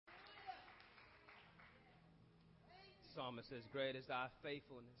Psalmist says, great is thy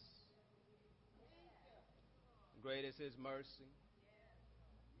faithfulness. Great is his mercy.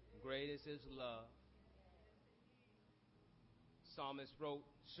 Great is his love. Psalmist wrote,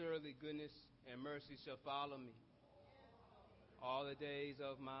 surely goodness and mercy shall follow me all the days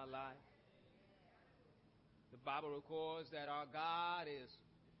of my life. The Bible records that our God is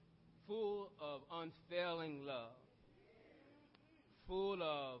full of unfailing love, full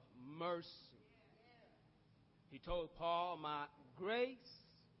of mercy. He told Paul, my grace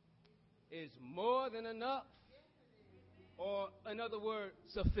is more than enough, or in other words,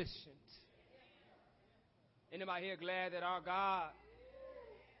 sufficient. Anybody here glad that our God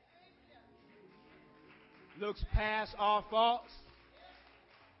looks past our faults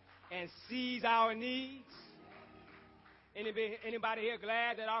and sees our needs? Anybody here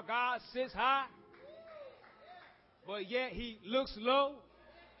glad that our God sits high, but yet he looks low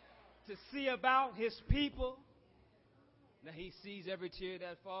to see about his people? Now he sees every tear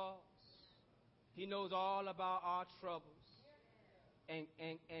that falls. He knows all about our troubles. And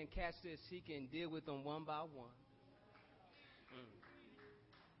catch this, he can deal with them one by one.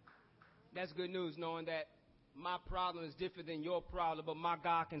 That's good news, knowing that my problem is different than your problem, but my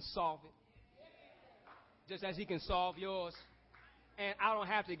God can solve it. Just as he can solve yours. And I don't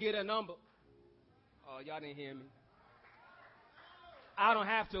have to get a number. Oh, y'all didn't hear me. I don't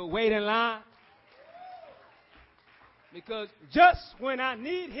have to wait in line. Because just when I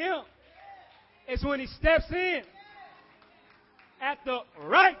need him, it's when he steps in at the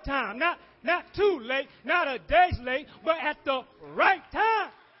right time. Not too late, not a day's late, but at the right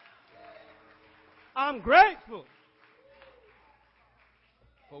time. I'm grateful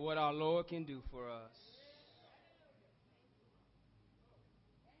for what our Lord can do for us.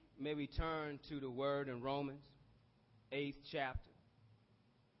 May we turn to the word in Romans, 8th chapter.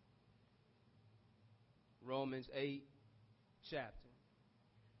 Romans 8th chapter.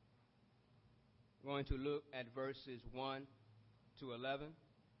 We're going to look at verses 1 to 11.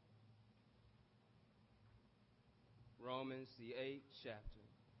 Romans, the 8th chapter.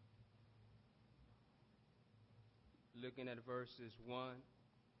 Looking at verses 1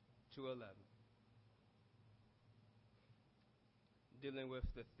 to 11. Dealing with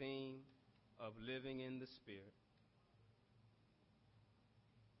the theme of living in the Spirit.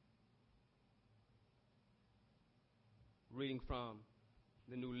 Reading from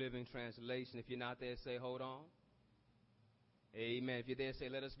the New Living Translation. If you're not there, say, hold on. Amen. If you're there, say,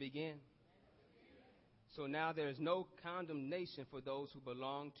 let us begin. So now there is no condemnation for those who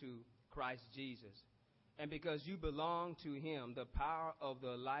belong to Christ Jesus. And because you belong to him, the power of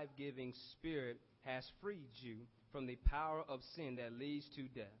the life-giving Spirit has freed you from the power of sin that leads to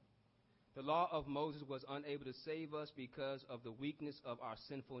death. The law of Moses was unable to save us because of the weakness of our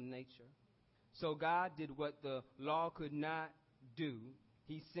sinful nature. So God did what the law could not do.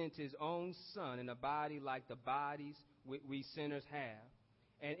 He sent his own Son in a body like the bodies we sinners have.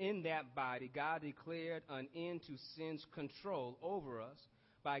 And in that body, God declared an end to sin's control over us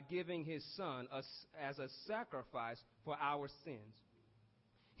by giving his Son as a sacrifice for our sins.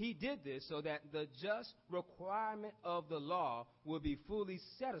 He did this so that the just requirement of the law would be fully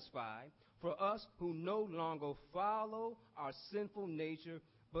satisfied for us who no longer follow our sinful nature,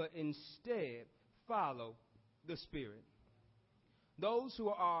 but instead follow the Spirit. Those who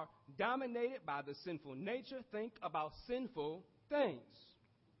are dominated by the sinful nature think about sinful things.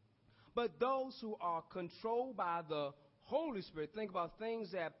 But those who are controlled by the Holy Spirit think about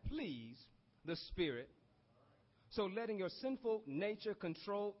things that please the Spirit. So letting your sinful nature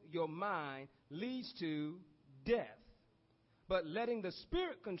control your mind leads to death. But letting the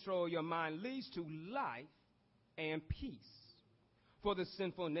Spirit control your mind leads to life and peace. For the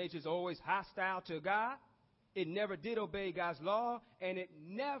sinful nature is always hostile to God. It never did obey God's law, and it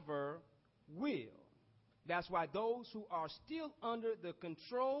never will. That's why those who are still under the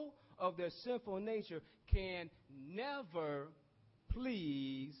control of their sinful nature can never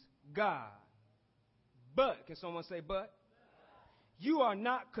please God. But, can someone say but? You are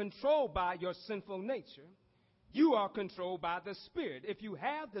not controlled by your sinful nature. You are controlled by the Spirit. If you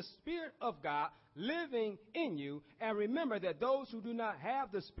have the Spirit of God living in you, and remember that those who do not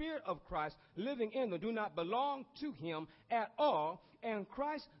have the Spirit of Christ living in them do not belong to him at all, and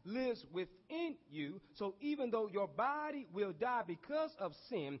Christ lives within you. So even though your body will die because of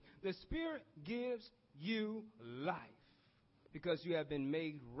sin, the Spirit gives you life because you have been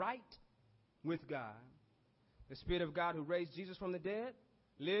made right with God. The Spirit of God who raised Jesus from the dead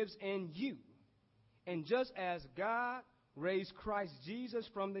lives in you. And just as God raised Christ Jesus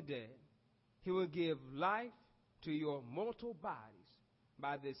from the dead, he will give life to your mortal bodies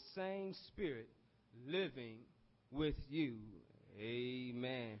by this same Spirit living with you.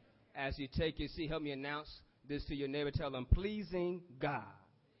 Amen. As you take your seat, help me announce this to your neighbor. Tell them, pleasing God.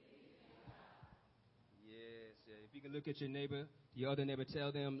 Yes. If you can look at your neighbor, your other neighbor,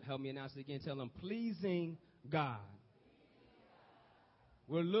 tell them, help me announce it again. Tell them, pleasing God.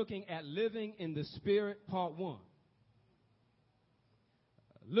 We're looking at living in the Spirit, part 1.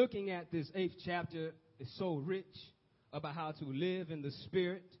 Looking at this 8th chapter is so rich about how to live in the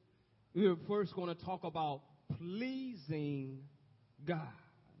Spirit. We're first going to talk about pleasing God.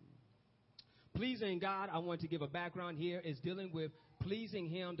 Pleasing God, I want to give a background here, is dealing with pleasing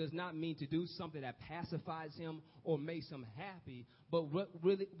Him does not mean to do something that pacifies Him or makes Him happy. But what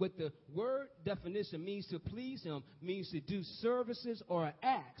the word definition means to please Him means to do services or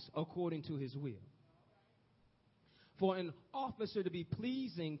acts according to His will. For an officer to be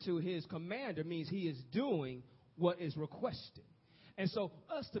pleasing to his commander means he is doing what is requested. And so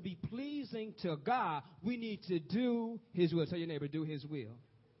us to be pleasing to God, we need to do His will. Tell your neighbor, do His will.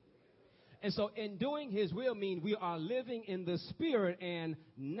 And so in doing His will means we are living in the Spirit and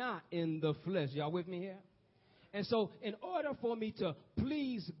not in the flesh. Y'all with me here? And so in order for me to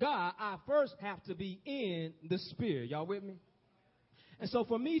please God, I first have to be in the Spirit. Y'all with me? And so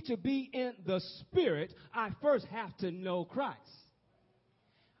for me to be in the Spirit, I first have to know Christ.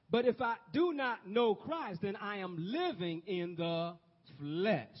 But if I do not know Christ, then I am living in the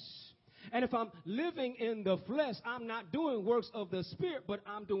flesh. And if I'm living in the flesh, I'm not doing works of the Spirit, but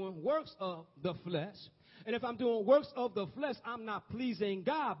I'm doing works of the flesh. And if I'm doing works of the flesh, I'm not pleasing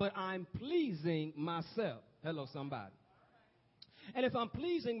God, but I'm pleasing myself. Hello, somebody. And if I'm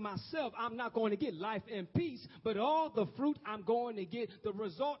pleasing myself, I'm not going to get life and peace, but all the fruit I'm going to get, the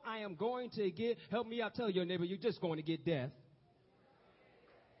result I am going to get, help me out, tell your neighbor, you're just going to get death.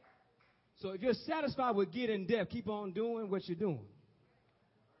 So if you're satisfied with getting death, keep on doing what you're doing.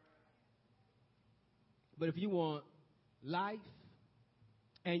 But if you want life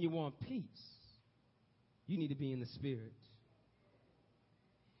and you want peace, you need to be in the Spirit.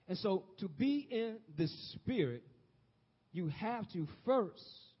 And so to be in the Spirit, you have to first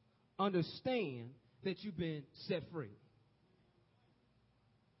understand that you've been set free.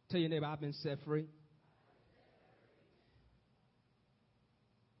 Tell your neighbor, I've been set free.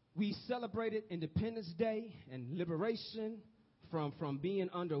 We celebrated Independence Day and liberation from being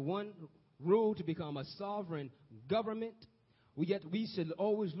under one rule to become a sovereign government. We should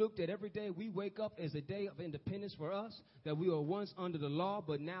always look at every day we wake up as a day of independence for us, that we were once under the law,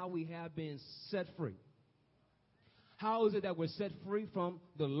 but now we have been set free. How is it that we're set free from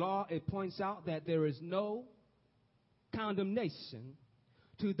the law? It points out that there is no condemnation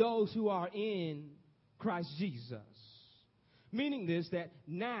to those who are in Christ Jesus. Meaning this, that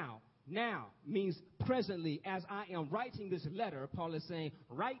now means presently. As I am writing this letter, Paul is saying,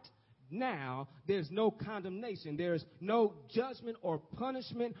 right now, there's no condemnation. There's no judgment or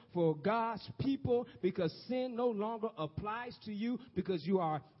punishment for God's people because sin no longer applies to you because you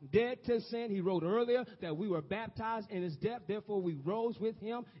are dead to sin. He wrote earlier that we were baptized in His death. Therefore, we rose with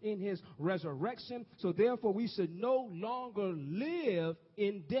Him in His resurrection. So therefore, we should no longer live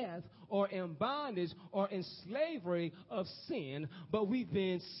in death or in bondage or in slavery of sin, but we've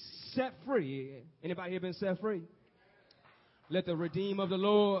been set free. Anybody here been set free? Let the redeemed of the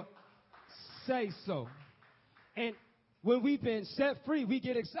Lord say so. And when we've been set free, we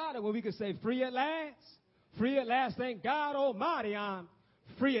get excited when we can say, free at last. Free at last. Thank God Almighty, I'm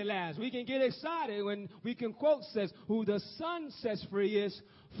free at last. We can get excited when we can quote says, who the Son sets free is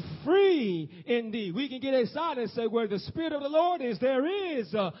free indeed. We can get excited and say, where the Spirit of the Lord is, there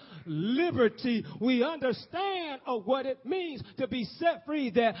is liberty. We understand what it means to be set free,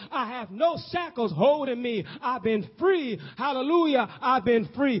 that I have no shackles holding me. I've been free. Hallelujah. I've been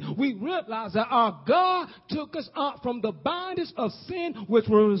free. We realize that our God took us up from the bondage of sin, which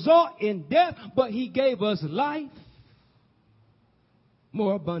will result in death, but He gave us life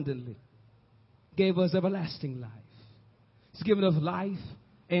more abundantly. Gave us everlasting life. He's given us life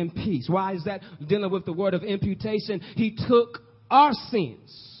and peace. Why is that? Dealing with the word of imputation. He took our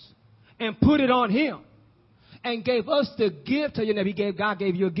sins and put it on Him and gave us the gift. Tell your neighbor, God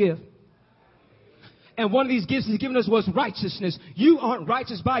gave you a gift. And one of these gifts He's given us was righteousness. You aren't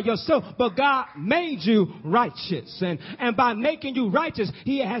righteous by yourself, but God made you righteous. And by making you righteous,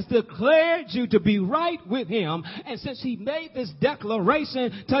 He has declared you to be right with Him. And since He made this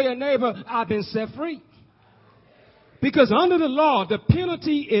declaration, tell your neighbor, I've been set free. Because under the law, the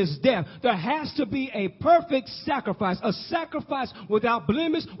penalty is death. There has to be a perfect sacrifice, a sacrifice without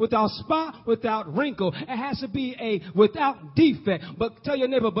blemish, without spot, without wrinkle. It has to be a without defect. But tell your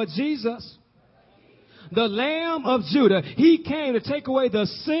neighbor, but Jesus the Lamb of Judah. He came to take away the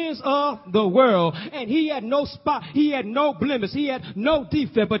sins of the world. And he had no spot. He had no blemish. He had no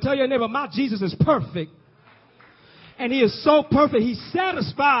defect. But tell your neighbor, my Jesus is perfect. And he is so perfect. He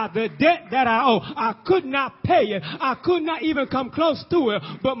satisfied the debt that I owe. I could not pay it. I could not even come close to it.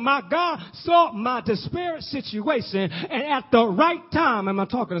 But my God saw my desperate situation. And at the right time, am I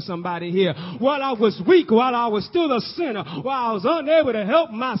talking to somebody here? While I was weak, while I was still a sinner, while I was unable to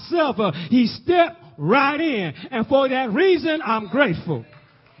help myself, he stepped right in. And for that reason, I'm grateful.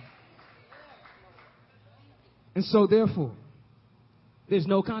 And so therefore, there's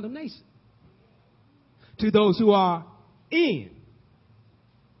no condemnation to those who are in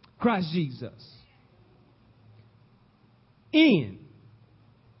Christ Jesus. In.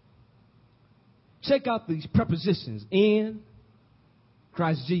 Check out these prepositions. In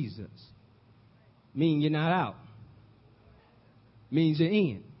Christ Jesus. Mean you're not out. Means you're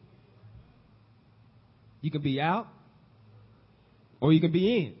in. You can be out or you can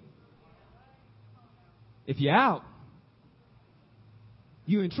be in. If you're out,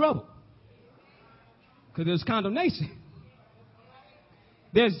 you're in trouble. Because there's condemnation.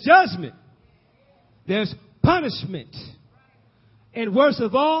 There's judgment. There's punishment. And worst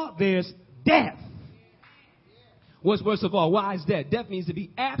of all, there's death. What's worst of all? Why is death? Death means to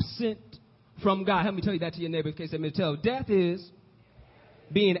be absent from God. Help me tell you that to your neighbor in case they may tell. Death is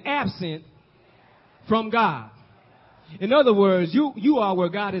being absent from God. In other words, you are where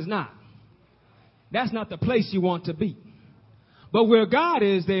God is not. That's not the place you want to be. But where God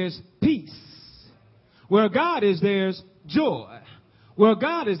is, there's peace. Where God is, there's joy. Where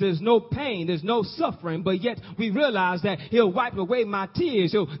God is, there's no pain, there's no suffering, but yet we realize that he'll wipe away my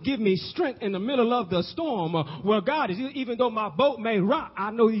tears. He'll give me strength in the middle of the storm. Where God is, even though my boat may rock,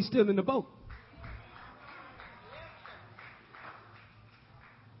 I know he's still in the boat.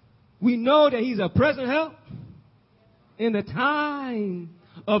 We know that he's a present help in the time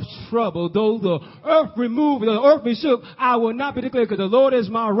of trouble. Though the earth removed, the earth be shook, I will not be declared, because the Lord is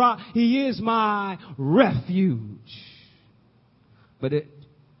my rock. He is my refuge. But if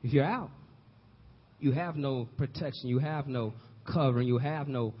you're out, you have no protection. You have no covering. You have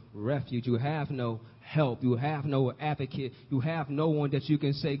no refuge. You have no help. You have no advocate. You have no one that you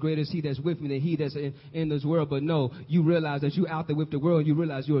can say, greater is he that's with me than he that's in this world. But no, you realize that you're out there with the world. You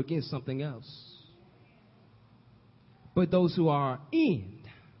realize you're against something else. But those who are in,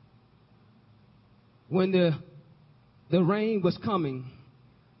 when the rain was coming,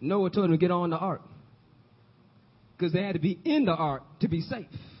 Noah told them to get on the ark, because they had to be in the ark to be safe.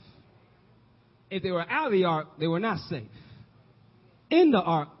 If they were out of the ark, they were not safe. In the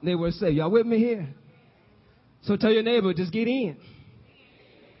ark, they were safe. Y'all with me here? So tell your neighbor, just get in.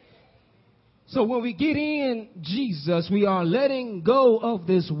 So when we get in Jesus, we are letting go of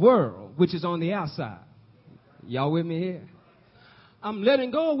this world, which is on the outside. Y'all with me here? I'm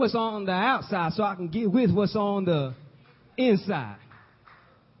letting go of what's on the outside so I can get with what's on the inside.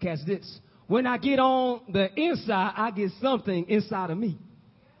 Catch this. When I get on the inside, I get something inside of me.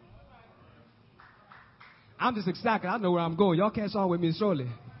 I'm just excited. I know where I'm going. Y'all catch on with me shortly.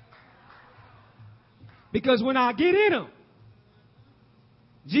 Because when I get in him,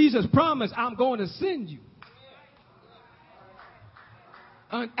 Jesus promised, I'm going to send you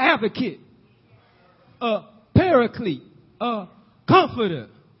an advocate, a paraclete, a comforter,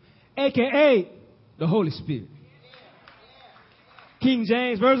 a.k.a. the Holy Spirit. King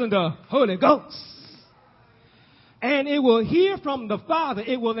James Version, the Holy Ghost. And it will hear from the Father.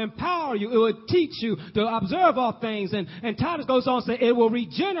 It will empower you. It will teach you to observe all things. And Titus goes on to say, it will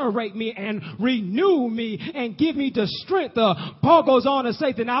regenerate me and renew me and give me the strength. Paul goes on to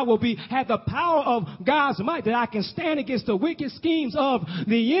say that I will have the power of God's might, that I can stand against the wicked schemes of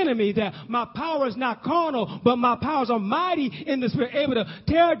the enemy, that my power is not carnal, but my powers are mighty in the Spirit, able to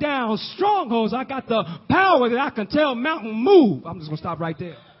tear down strongholds. I got the power that I can tell mountain move. I'm just going to stop right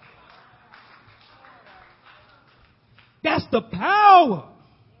there. That's the power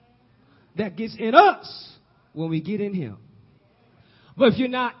that gets in us when we get in him. But if you're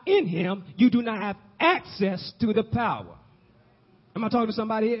not in him, you do not have access to the power. Am I talking to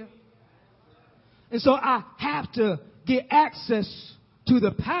somebody here? And so I have to get access to the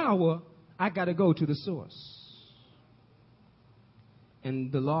power. I got to go to the source.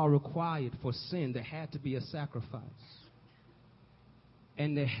 And the law required for sin, there had to be a sacrifice.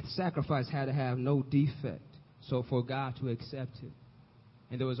 And the sacrifice had to have no defect. So for God to accept it.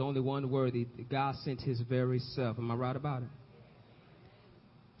 And there was only one worthy. God sent his very self. Am I right about it?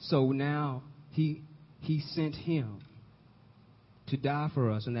 So now he sent him to die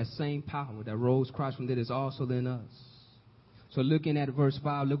for us. And that same power that rose Christ from the dead is also in us. So looking at verse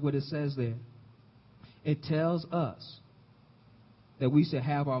 5, look what it says there. It tells us that we should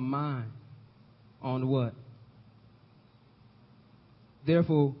have our mind on what?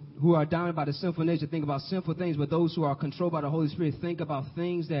 Therefore, who are dominated by the sinful nature think about sinful things, but those who are controlled by the Holy Spirit think about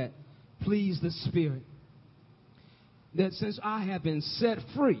things that please the Spirit. That since I have been set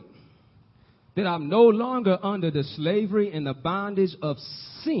free, that I'm no longer under the slavery and the bondage of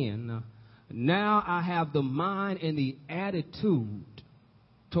sin, now I have the mind and the attitude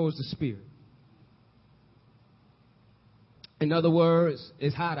towards the Spirit. In other words,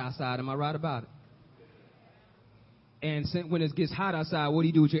 it's hot outside. Am I right about it? And when it gets hot outside, what do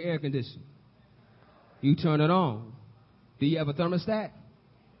you do with your air conditioning? You turn it on. Do you have a thermostat?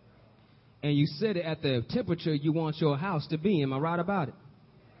 And you set it at the temperature you want your house to be. Am I right about it?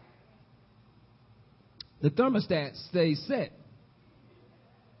 The thermostat stays set.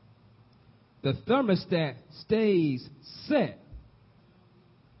 The thermostat stays set.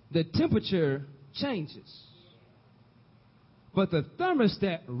 The temperature changes. But the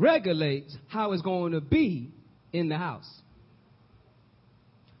thermostat regulates how it's going to be in the house.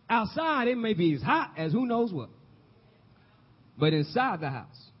 Outside, it may be as hot as who knows what. But inside the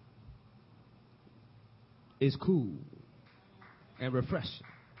house, it's cool and refreshing.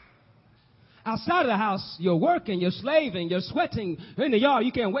 Outside of the house, you're working, you're slaving, you're sweating. In the yard,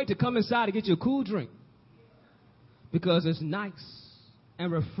 you can't wait to come inside to get you a cool drink. Because it's nice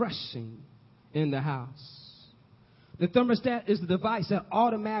and refreshing in the house. The thermostat is the device that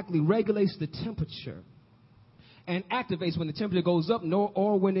automatically regulates the temperature and activates when the temperature goes up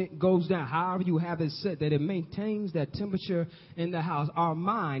or when it goes down. However you have it set, that it maintains that temperature in the house. Our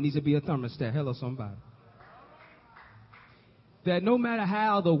mind needs to be a thermostat. Hello, somebody. That no matter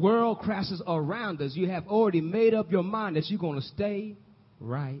how the world crashes around us, you have already made up your mind that you're going to stay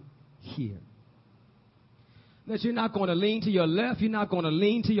right here. That you're not going to lean to your left, you're not going to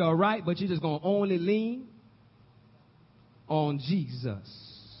lean to your right, but you're just going to only lean on Jesus.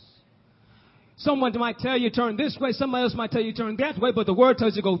 Someone might tell you turn this way, somebody else might tell you turn that way, but the word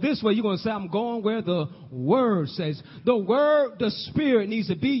tells you go this way. You're going to say, I'm going where the word says. The word, the Spirit needs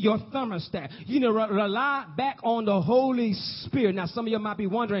to be your thermostat. You need to rely back on the Holy Spirit. Now, some of you might be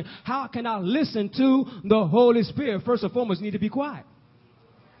wondering, how can I listen to the Holy Spirit? First and foremost, you need to be quiet.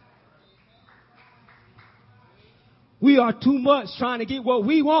 We are too much trying to get what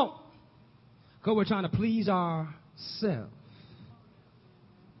we want because we're trying to please ourselves.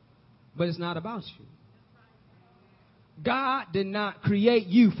 But it's not about you. God did not create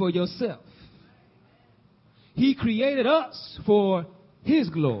you for yourself. He created us for His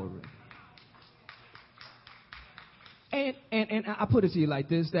glory. And I put it to you like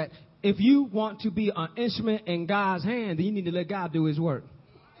this, that if you want to be an instrument in God's hand, then you need to let God do His work.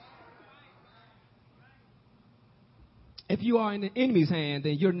 If you are in the enemy's hand,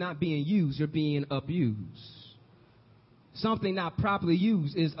 then you're not being used, you're being abused. Something not properly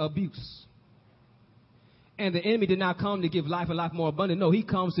used is abuse. And the enemy did not come to give life and life more abundant. No, he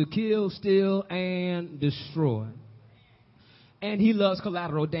comes to kill, steal, and destroy. And he loves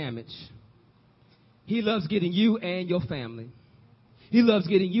collateral damage. He loves getting you and your family. He loves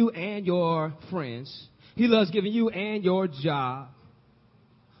getting you and your friends. He loves giving you and your job.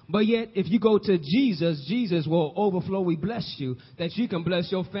 But yet, if you go to Jesus, Jesus will overflowly bless you, that you can bless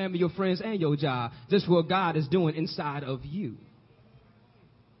your family, your friends, and your job. Just what God is doing inside of you.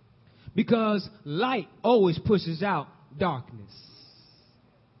 Because light always pushes out darkness.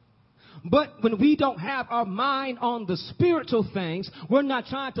 But when we don't have our mind on the spiritual things, we're not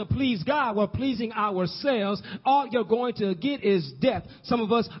trying to please God, we're pleasing ourselves. All you're going to get is death. Some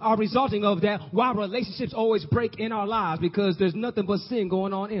of us are resulting of that, why relationships always break in our lives, because there's nothing but sin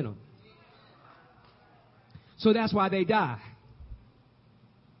going on in them. So that's why they die.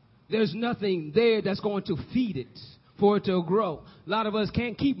 There's nothing there that's going to feed it for it to grow. A lot of us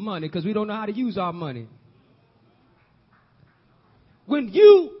can't keep money because we don't know how to use our money. When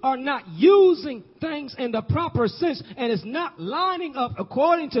you are not using things in the proper sense and it's not lining up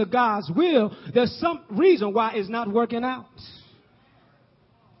according to God's will, there's some reason why it's not working out.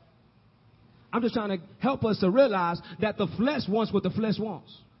 I'm just trying to help us to realize that the flesh wants what the flesh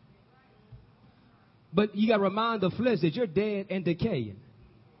wants. But you got to remind the flesh that you're dead and decaying.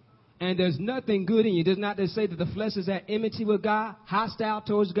 And there's nothing good in you. Does not say that the flesh is at enmity with God, hostile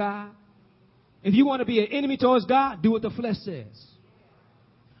towards God. If you want to be an enemy towards God, do what the flesh says.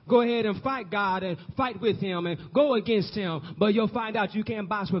 Go ahead and fight God and fight with Him and go against Him. But you'll find out you can't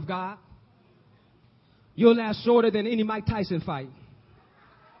box with God. You'll last shorter than any Mike Tyson fight.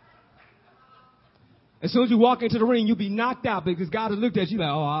 As soon as you walk into the ring, you'll be knocked out because God has looked at you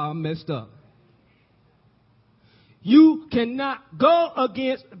like, oh, I'm messed up. You cannot go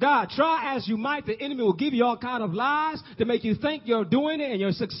against God. Try as you might, the enemy will give you all kind of lies to make you think you're doing it and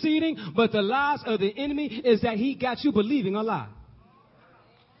you're succeeding. But the lies of the enemy is that he got you believing a lie.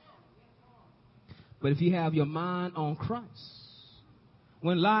 But if you have your mind on Christ,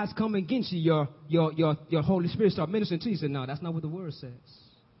 when lies come against you, your Holy Spirit start ministering to you. You say, no, that's not what the word says.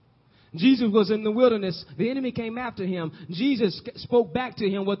 Jesus was in the wilderness. The enemy came after him. Jesus spoke back to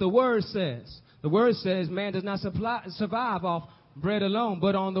him what the word says. The word says man does not survive off bread alone,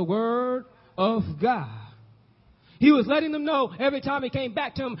 but on the word of God. He was letting them know every time he came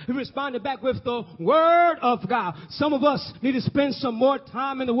back to him, he responded back with the word of God. Some of us need to spend some more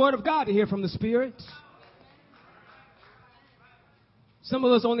time in the word of God to hear from the Spirit. Some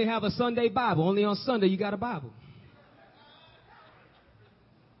of us only have a Sunday Bible. Only on Sunday you got a Bible.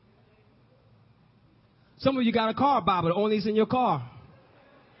 Some of you got a car Bible. Only it's in your car.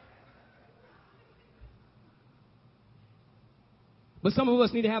 But some of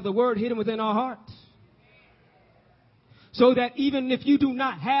us need to have the word hidden within our hearts. So that even if you do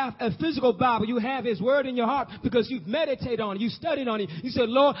not have a physical Bible, you have his word in your heart because you've meditated on it. You studied on it. You said,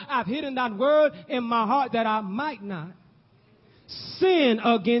 Lord, I've hidden that word in my heart that I might not sin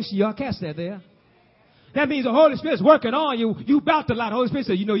against you. I cast that there. That means the Holy Spirit's working on you. You about to lie. The Holy Spirit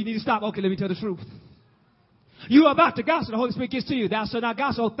says, you know, you need to stop. Okay, let me tell the truth. You are about to gossip. The Holy Spirit gets to you. Thou shalt not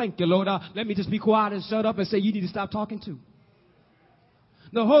gossip. Oh, thank you, Lord. Let me just be quiet and shut up and say you need to stop talking too.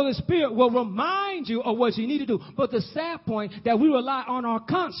 The Holy Spirit will remind you of what you need to do. But the sad point that we rely on our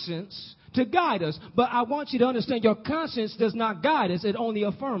conscience to guide us. But I want you to understand your conscience does not guide us. It only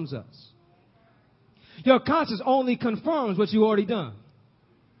affirms us. Your conscience only confirms what you already done.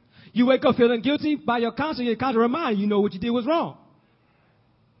 You wake up feeling guilty by your conscience reminds you know what you did was wrong.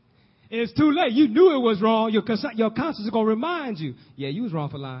 And it's too late. You knew it was wrong. Your conscience is going to remind you. Yeah, you was wrong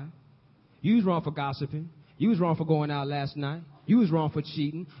for lying. You was wrong for gossiping. You was wrong for going out last night. You was wrong for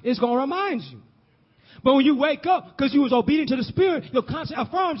cheating. It's going to remind you. But when you wake up, because you was obedient to the Spirit, your conscience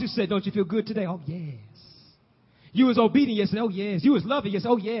affirms you. Said, don't you feel good today? Oh, yes. You was obedient. Yes. Oh, yes. You was loving. Yes.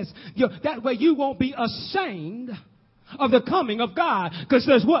 Oh, yes. That way you won't be ashamed of the coming of God. Because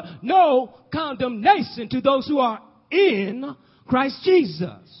there's what? No condemnation to those who are in Christ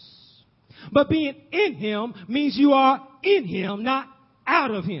Jesus. But being in him means you are in him, not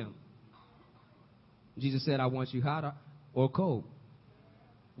out of him. Jesus said, I want you hot or cold.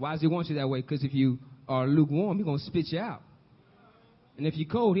 Why does he want you that way? Because if you are lukewarm, he's going to spit you out. And if you're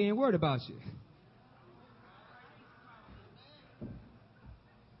cold, he ain't worried about you.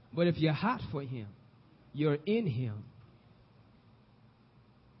 But if you're hot for him, you're in him.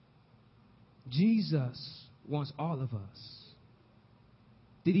 Jesus wants all of us.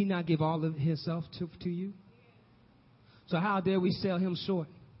 Did he not give all of himself to you? So how dare we sell him short?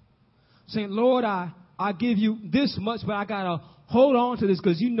 Saying, Lord, I give you this much, but I got to hold on to this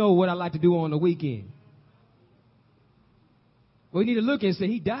because you know what I like to do on the weekend. Well, you need to look and say,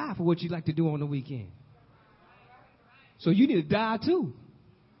 he died for what you like to do on the weekend. So you need to die too.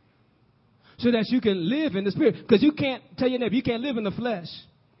 So that you can live in the Spirit. Because you can't, tell your neighbor, you can't live in the flesh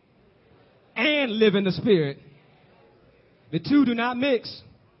and live in the Spirit. The two do not mix.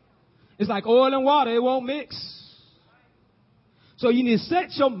 It's like oil and water. It won't mix. So you need to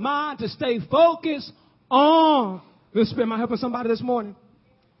set your mind to stay focused on the Spirit. Am I helping somebody this morning?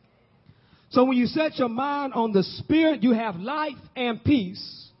 So when you set your mind on the Spirit, you have life and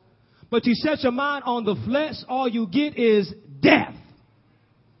peace. But you set your mind on the flesh, all you get is death.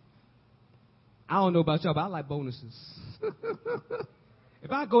 I don't know about y'all, but I like bonuses. If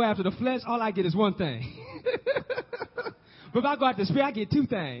I go after the flesh, all I get is one thing. But if I go after the Spirit, I get two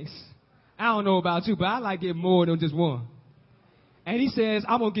things. I don't know about you, but I like getting more than just one. And he says,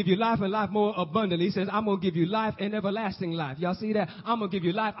 I'm going to give you life and life more abundantly. He says, I'm going to give you life and everlasting life. Y'all see that? I'm going to give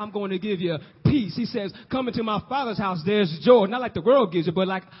you life. I'm going to give you peace. He says, come into my Father's house. There's joy. Not like the world gives you, but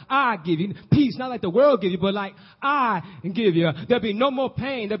like I give you. Peace. Not like the world gives you, but like I give you. There'll be no more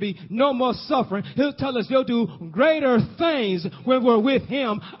pain. There'll be no more suffering. He'll tell us he'll do greater things when we're with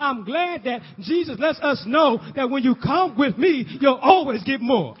him. I'm glad that Jesus lets us know that when you come with me, you'll always get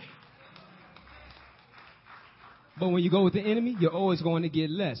more. But when you go with the enemy, you're always going to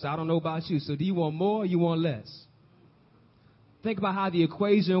get less. I don't know about you. So do you want more or you want less? Think about how the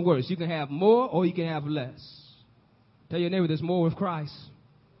equation works. You can have more or you can have less. Tell your neighbor there's more with Christ.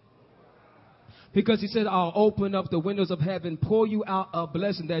 Because he said, I'll open up the windows of heaven, pour you out a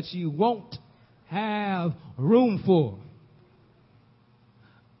blessing that you won't have room for.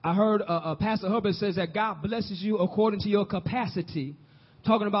 I heard Pastor Hubbard says that God blesses you according to your capacity.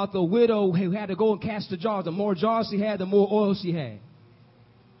 Talking about the widow who had to go and cast the jars. The more jars she had, the more oil she had.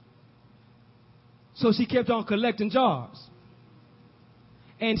 So she kept on collecting jars.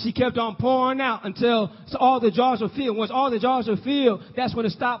 And she kept on pouring out until all the jars were filled. Once all the jars were filled, that's when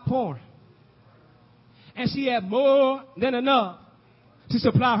it stopped pouring. And she had more than enough to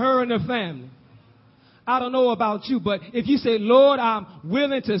supply her and her family. I don't know about you, but if you say, Lord, I'm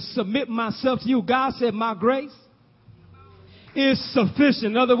willing to submit myself to you, God said, my grace is sufficient.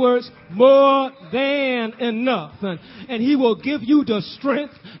 In other words, more than enough. And he will give you the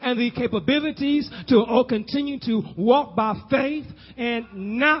strength and the capabilities to continue to walk by faith and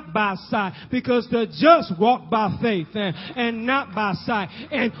not by sight. Because the just walk by faith and not by sight.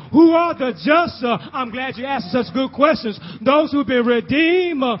 And who are the just? I'm glad you asked such good questions. Those who've been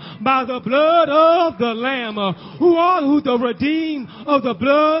redeemed by the blood of the Lamb. Who are the redeemed of the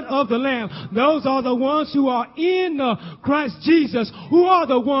blood of the Lamb? Those are the ones who are in Christ Jesus. Who are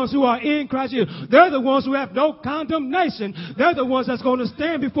the ones who are in Christ Jesus? They're the ones who have no condemnation. They're the ones that's going to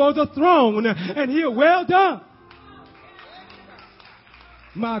stand before the throne and hear, well done,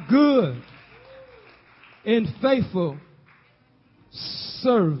 my good and faithful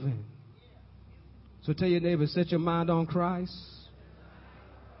servant. So tell your neighbor, set your mind on Christ.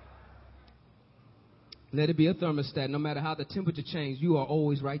 Let it be a thermostat. No matter how the temperature changes, you are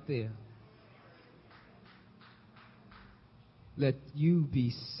always right there. Let you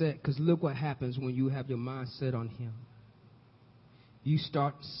be set. Because look what happens when you have your mind set on him. You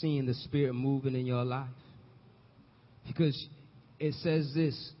start seeing the Spirit moving in your life. Because it says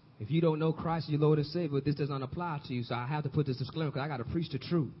this. If you don't know Christ, your Lord and Savior, this does not apply to you. So I have to put this disclaimer because I got to preach the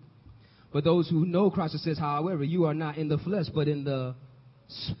truth. But those who know Christ, it says, however, you are not in the flesh, but in the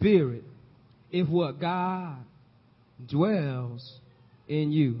Spirit. If what? God dwells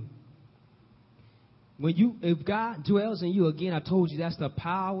in you. If God dwells in you, again, I told you that's the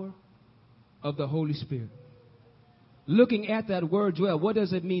power of the Holy Spirit. Looking at that word dwell, what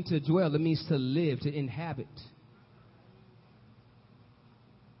does it mean to dwell? It means to live, to inhabit.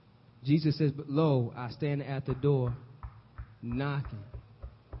 Jesus says, lo, I stand at the door knocking.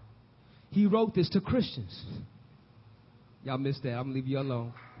 He wrote this to Christians. Y'all missed that. I'm going to leave you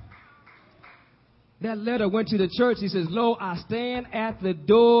alone. That letter went to the church. He says, lo, I stand at the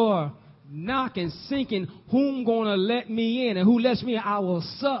door knocking, thinking, whom gonna let me in? And who lets me in? I will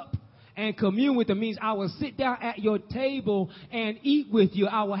sup and commune with them. Means I will sit down at your table and eat with you.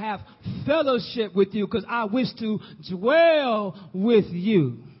 I will have fellowship with you because I wish to dwell with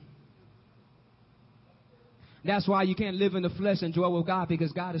you. That's why you can't live in the flesh and dwell with God,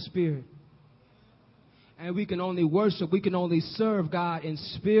 because God is spirit. And we can only worship, we can only serve God in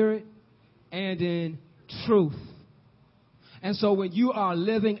spirit and in truth. And so when you are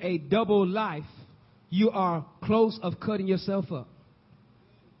living a double life, you are close of cutting yourself up.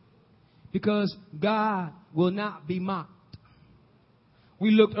 Because God will not be mocked.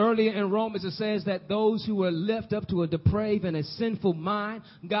 We looked earlier in Romans, it says that those who were left up to a depraved and a sinful mind,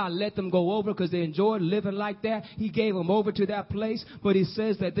 God let them go over because they enjoyed living like that. He gave them over to that place, but he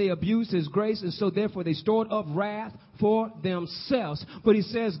says that they abused his grace, and so therefore they stored up wrath for themselves. But he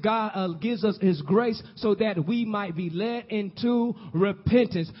says God gives us his grace so that we might be led into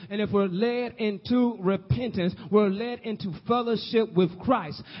repentance. And if we're led into repentance, we're led into fellowship with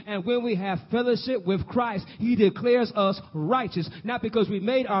Christ. And when we have fellowship with Christ, he declares us righteous. Not because we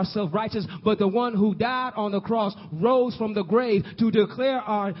made ourselves righteous, but the one who died on the cross rose from the grave to declare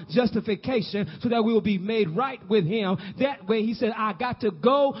our justification so that we will be made right with him. That way he said, I got to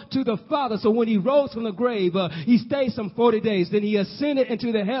go to the Father. So when he rose from the grave, he stayed some 40 days. Then he ascended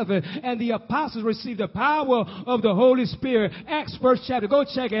into the heaven, and the apostles received the power of the Holy Spirit. Acts 1st chapter. Go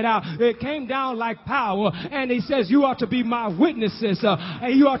check it out. It came down like power, and he says, you ought to be my witnesses,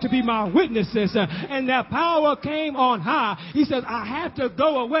 and you ought to be my witnesses. And that power came on high. He says, I have to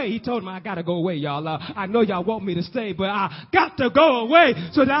go away. He told them, I got to go away, y'all. I know y'all want me to stay, but I got to go away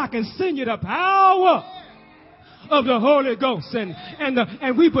so that I can send you the power of the Holy Ghost.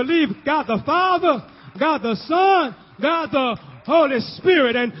 And we believe God the Father, God the Son, God the Holy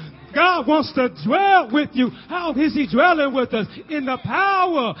Spirit. And God wants to dwell with you. How is he dwelling with us? In the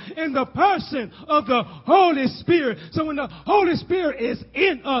power, in the person of the Holy Spirit. So when the Holy Spirit is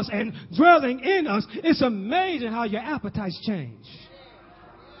in us and dwelling in us, it's amazing how your appetites change.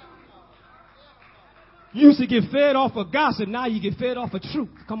 You used to get fed off of gossip. Now you get fed off of truth.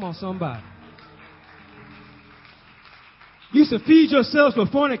 Come on, somebody. You used to feed yourselves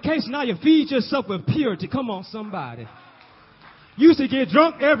with fornication. Now you feed yourself with purity. Come on, somebody. You used to get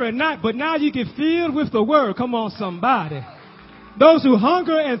drunk every night, but now you get filled with the word. Come on, somebody. Those who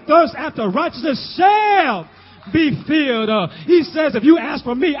hunger and thirst after righteousness shall be filled. He says, if you ask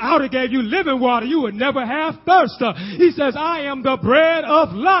for me, I would have gave you living water. You would never have thirst. He says, I am the bread of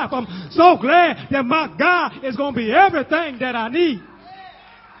life. I'm so glad that my God is going to be everything that I need.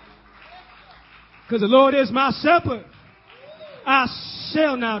 Because the Lord is my shepherd. I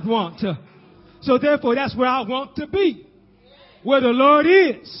shall not want. So therefore, that's where I want to be. Where the Lord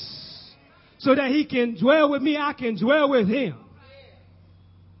is. So that he can dwell with me, I can dwell with him.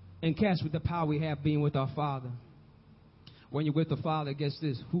 And catch with the power we have being with our Father. When you're with the Father, guess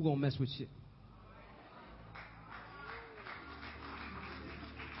this, who gonna mess with you?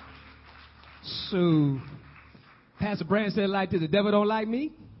 So, Pastor Brand said like this, the devil don't like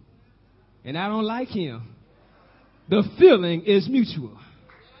me, and I don't like him. The feeling is mutual.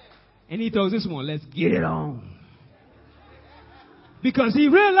 And he throws this one, let's get it on. Because he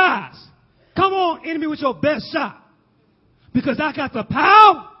realized, come on, enemy, with your best shot. Because I got the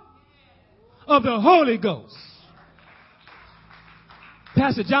power of the Holy Ghost.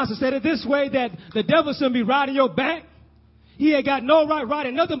 Pastor Johnson said it this way, that the devil shouldn't be riding your back. He ain't got no right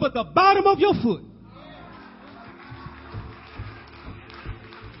riding nothing but the bottom of your foot.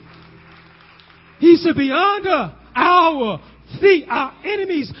 He should be under our feet. Our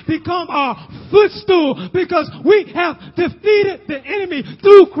enemies become our footstool because we have defeated the enemy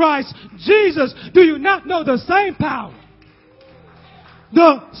through Christ Jesus. Do you not know the same power?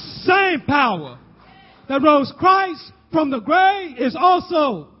 The same power that rose Christ from the grave is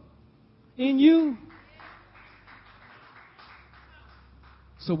also in you.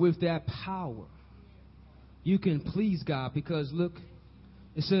 So with that power, you can please God, because look,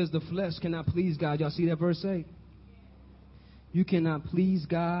 it says the flesh cannot please God. Y'all see that verse 8? You cannot please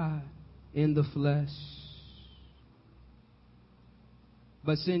God in the flesh.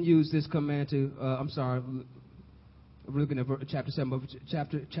 But sin used this command to, we're looking at chapter 7, but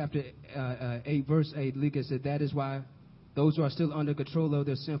chapter 8, verse 8, Lucas said, that is why those who are still under control of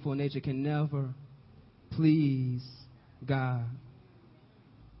their sinful nature can never please God.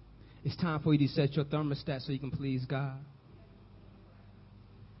 It's time for you to set your thermostat so you can please God.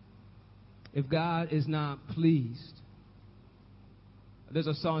 If God is not pleased, there's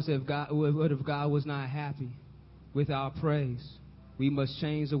a song that says, what if God was not happy with our praise? We must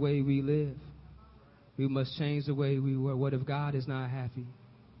change the way we live. We must change the way we were. What if God is not happy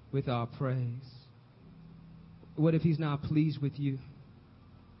with our praise? What if he's not pleased with you?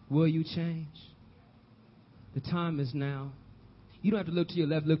 Will you change? The time is now. You don't have to look to your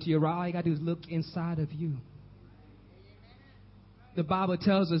left, look to your right. All you got to do is look inside of you. The Bible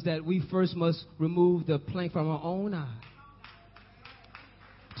tells us that we first must remove the plank from our own eye.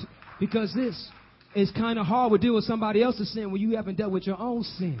 Because this is kind of hard to deal with somebody else's sin when you haven't dealt with your own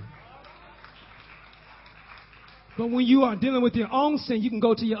sin. But when you are dealing with your own sin, you can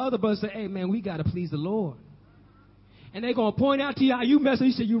go to your other brother and say, hey, man, we got to please the Lord. And they're going to point out to you how you messed up.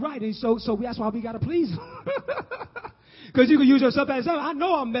 You say, you're right. And so that's why we got to please him. Because you can use yourself as, I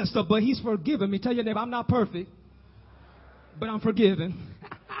know I'm messed up, but he's forgiven me. Tell your neighbor, I'm not perfect, but I'm forgiven.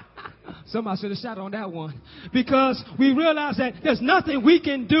 Somebody should have shouted on that one. Because we realize that there's nothing we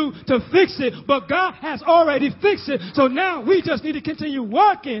can do to fix it, but God has already fixed it. So now we just need to continue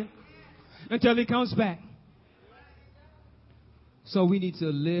working until he comes back. So we need to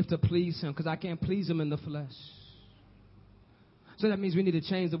live to please him, because I can't please him in the flesh. So that means we need to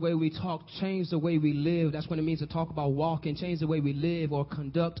change the way we talk, change the way we live. That's what it means to talk about walking, change the way we live or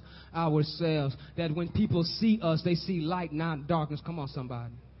conduct ourselves. That when people see us, they see light, not darkness. Come on,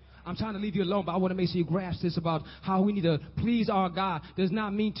 somebody. I'm trying to leave you alone, but I want to make sure you grasp this about how we need to please our God. Does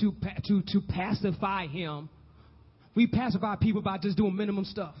not mean to pacify him. We pacify people by just doing minimum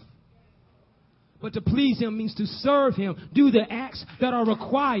stuff. But to please him means to serve him, do the acts that are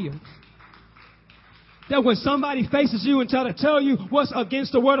required. That when somebody faces you and try to tell you what's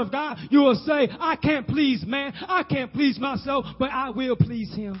against the word of God, you will say, I can't please man, I can't please myself, but I will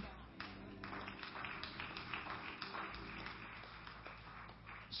please him.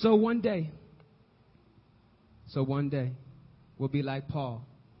 So one day, we'll be like Paul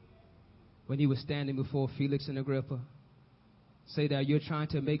when he was standing before Felix and Agrippa. Say that you're trying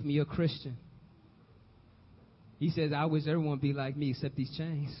to make me a Christian. He says, I wish everyone be like me except these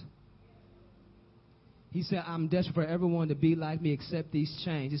chains. He said, I'm desperate for everyone to be like me except these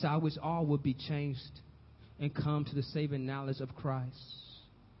chains. He said, I wish all would be changed and come to the saving knowledge of Christ.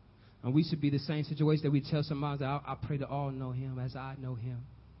 And we should be the same situation that we tell somebody that I pray to all know him as I know him.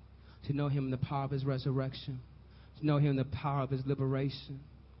 To know him in the power of his resurrection. To know him in the power of his liberation.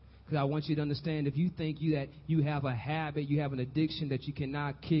 Because I want you to understand, if you think that you have a habit, you have an addiction that you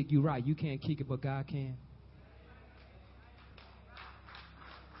cannot kick, you're right. You can't kick it, but God can.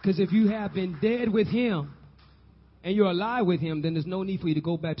 Because if you have been dead with him, and you're alive with him, then there's no need for you to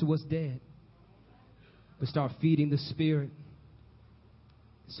go back to what's dead. But start feeding the Spirit.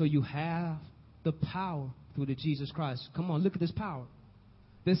 So you have the power through the Jesus Christ. Come on, look at this power.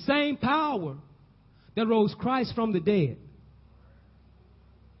 The same power that rose Christ from the dead.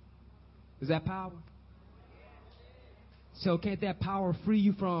 Is that power? So can't that power free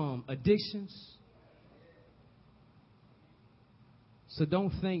you from addictions? So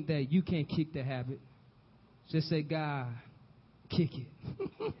don't think that you can't kick the habit. Just say, God, kick it.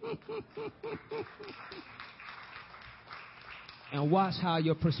 And watch how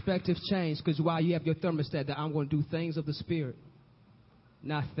your perspective changes, because while you have your thermostat that I'm going to do things of the Spirit,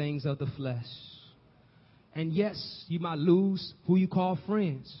 not things of the flesh. And yes, you might lose who you call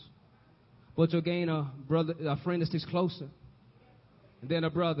friends, but you'll gain a friend that sticks closer than a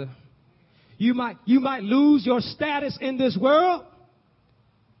brother. You might lose your status in this world,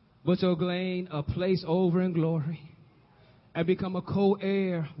 but you'll gain a place over in glory and become a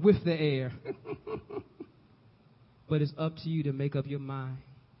co-heir with the heir. But it's up to you to make up your mind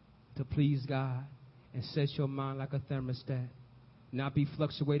to please God and set your mind like a thermostat. Not be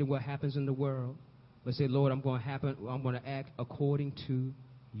fluctuating what happens in the world, but say, Lord, I'm going to act according to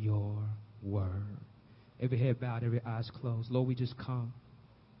your word. Every head bowed, every eyes closed. Lord, we just come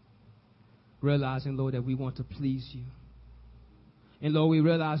realizing, Lord, that we want to please you. And Lord, we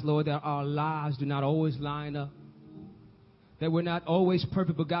realize, Lord, that our lives do not always line up, that we're not always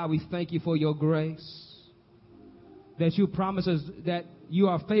perfect, but God, we thank you for your grace. That you promise us that you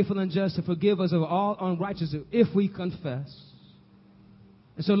are faithful and just to forgive us of all unrighteousness if we confess.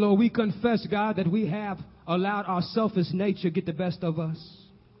 And so, Lord, we confess, God, that we have allowed our selfish nature get the best of us.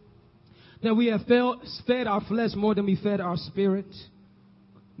 That we have fed our flesh more than we fed our spirit.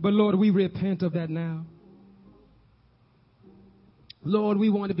 But, Lord, we repent of that now. Lord, we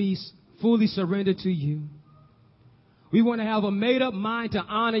want to be fully surrendered to you. We want to have a made-up mind to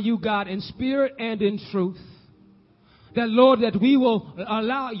honor you, God, in spirit and in truth. That, Lord, that we will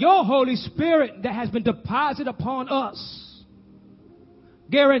allow your Holy Spirit that has been deposited upon us,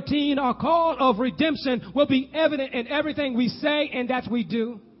 guaranteeing our call of redemption, will be evident in everything we say and that we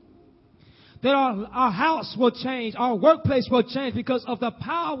do. That our house will change, our workplace will change because of the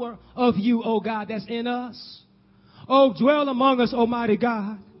power of you, oh God, that's in us. Oh, dwell among us, Almighty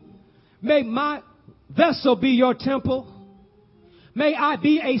God. May my vessel be your temple. May I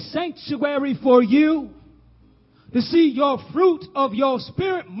be a sanctuary for you. To see your fruit of your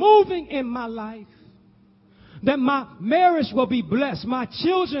Spirit moving in my life. That my marriage will be blessed. My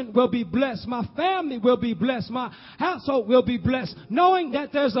children will be blessed. My family will be blessed. My household will be blessed. Knowing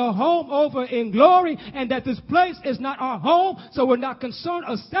that there's a home over in glory and that this place is not our home. So we're not concerned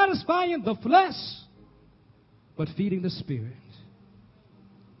of satisfying the flesh, but feeding the Spirit.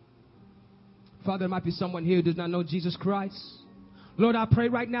 Father, there might be someone here who does not know Jesus Christ. Lord, I pray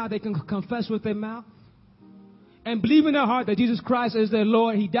right now they can confess with their mouth and believe in their heart that Jesus Christ is their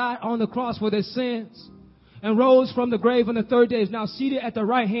Lord. He died on the cross for their sins and rose from the grave on the third day, is now seated at the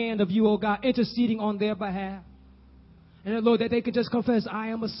right hand of you, oh God, interceding on their behalf. And Lord, that they could just confess, I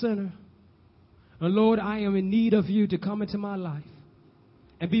am a sinner. And Lord, I am in need of you to come into my life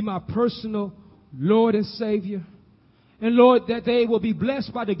and be my personal Lord and Savior. And Lord, that they will be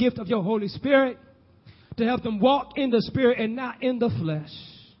blessed by the gift of your Holy Spirit to help them walk in the Spirit and not in the flesh.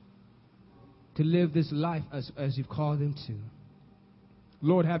 To live this life as you've called them to.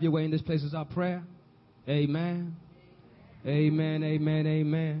 Lord, have your way in this place is our prayer. Amen. Amen, amen,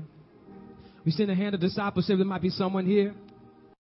 amen. We send a hand of discipleship. There might be someone here